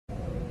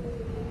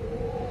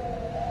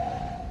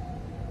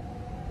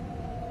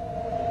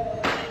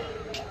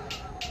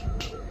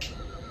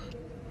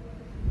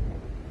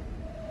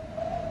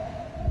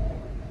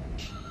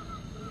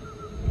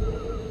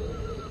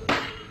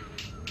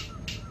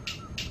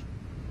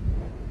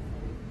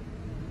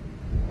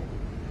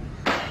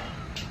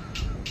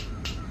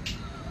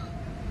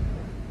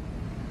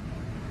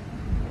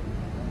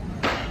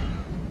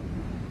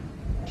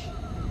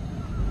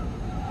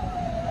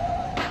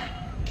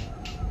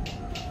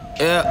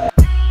Yeah.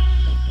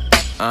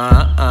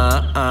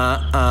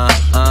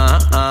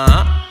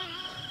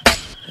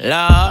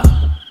 Love.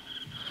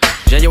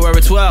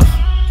 January 12th,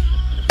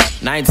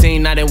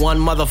 1991,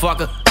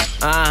 motherfucker.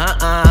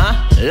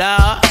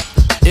 Love.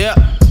 Yeah.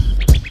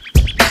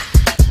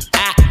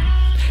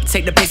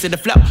 Take the pace of the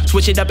flow,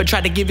 switch it up and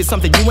try to give you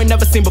something you ain't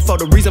never seen before.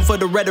 The reason for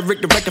the rhetoric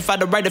to rectify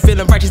the writer,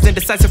 feeling righteous and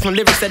decisive from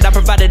lyrics that I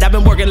provided. I've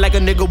been working like a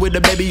nigga with a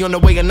baby on the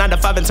way, a 9 to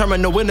 5 and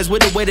turning the winners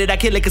with the way that I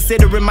kill it.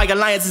 Considering my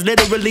alliance is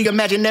literally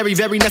imaginary,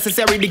 very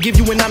necessary to give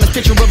you an honest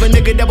picture of a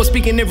nigga that was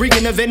speaking and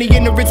reeking of any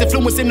ignorance,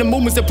 influence in the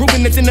movements, and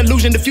proving it's an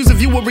illusion. Diffuse a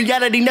view of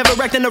reality,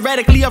 never acting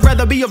erratically. I'd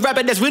rather be a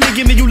rapper that's really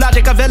giving you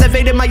logic. I've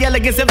elevated my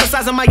elegance,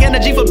 emphasizing my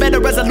energy for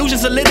better resolution.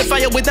 Solidify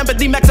it with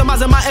empathy,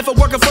 maximizing my effort,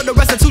 working for the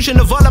restitution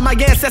of all of my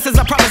ancestors.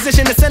 I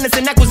proposition the sentence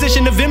and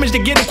acquisition of image to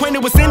get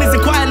acquainted with sinners,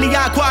 and quietly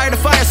I acquire the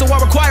fire, so I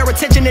require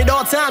attention at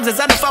all times as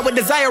I defy with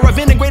desire of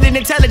integrated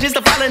intelligence, the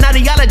following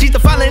ideologies, the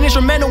following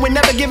instrumental and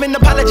never giving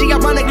apology.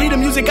 Ironically,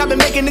 the music I've been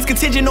making is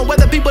contingent on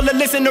whether people are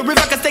listening, or if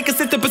I can stay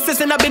consistent,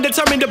 persistent. I've been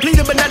determined,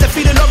 depleted, but not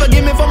defeated. No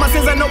forgiveness for my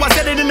sins, I know I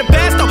said it in the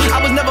past, though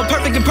I was never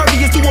perfect,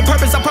 impervious to a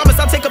purpose. I promise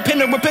I'll take a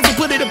pen and repent and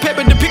put it in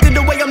paper, depicted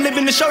the way I'm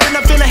living to show that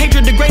I'm feeling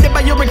hatred, degraded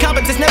by your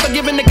incompetence, never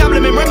giving the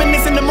compliment,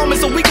 reminiscing the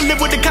moment so we can live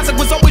with the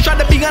consequence. Always try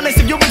to be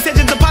honest, if your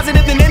intentions are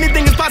positive, then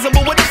anything is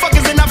possible. What the fuck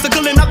is an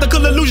obstacle? An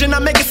optical illusion. I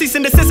make a cease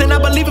and desist, and I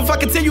believe if I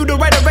continue to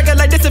write a record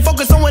like this and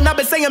focus on what I've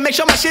been saying, make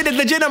sure my shit is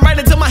legit. I'm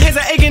writing till my hands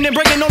are aching and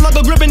breaking, no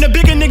longer gripping. The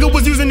bigger nigga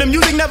was using the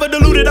music, never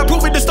diluted. I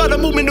prove it to start a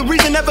movement, the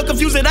reason never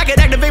confuse it. I could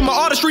activate my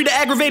artistry to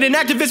aggravate an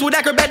activist with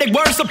acrobatic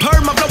words.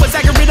 Superb, my flow is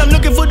accurate. I'm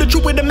looking for the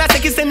truth with the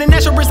masochist and the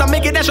naturalist. I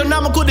make it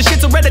astronomical. The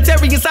shit's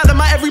hereditary inside of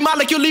my every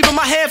molecule, leaving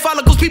my hair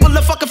follicles. People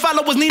that fucking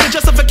follow was needed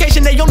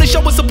justification. They only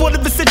show us support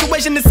if the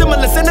situation is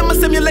similar. Cinema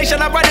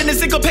simulation. I write it in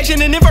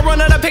syncopation, and if I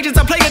run out of patience,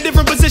 I play a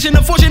different position.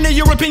 Unfortunately,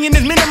 your opinion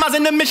is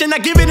minimizing the mission. I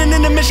give it an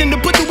intermission to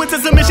put you into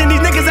submission.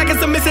 These niggas acting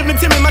submissive and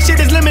timid. My shit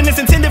is limitless,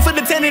 intended for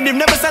the tentative,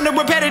 never sounded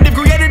repetitive.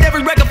 Created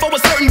every record for a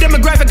certain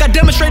demographic. I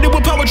demonstrated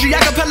with poetry,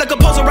 acapella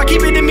composer. I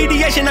keep it in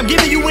mediation. I'm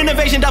giving you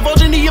innovation,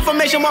 divulging the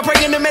information while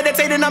praying and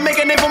meditating. I make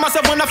a name for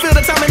myself when I feel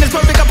the timing is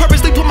perfect. I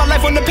purposely put my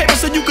life on the paper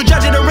so you could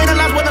judge it or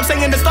analyze what I'm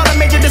saying. To start a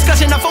major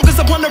discussion, I focus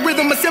upon the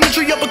rhythm, a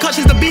symmetry of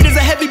percussions. The beat is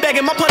a heavy bag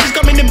and my punches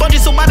coming in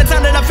bunches. So by the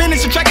time that I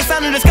finish, the track is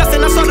sounding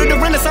disgusting. I started the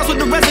renaissance with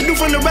the residue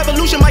from the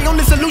revolution. My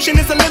only solution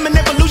is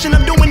eliminate pollution.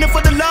 I'm doing it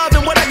for the love,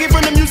 and what I get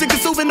from the music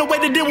is soothing. The way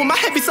to deal with my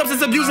heavy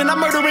substance abusing. I'm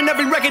murdering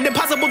every record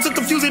impossible to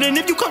confuse it. And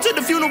if you come to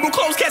the funeral,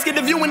 close casket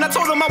the view, and I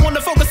told them I want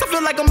to focus, I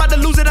feel like I'm about to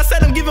lose it. I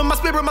said I'm giving my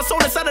spirit, my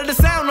soul inside of the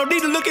sound. No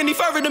need to look any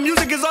further, the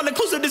music is all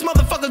inclusive. This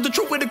motherfucker's the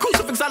truth with the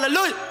crucifix.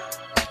 Hallelujah.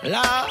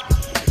 La,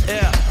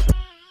 yeah.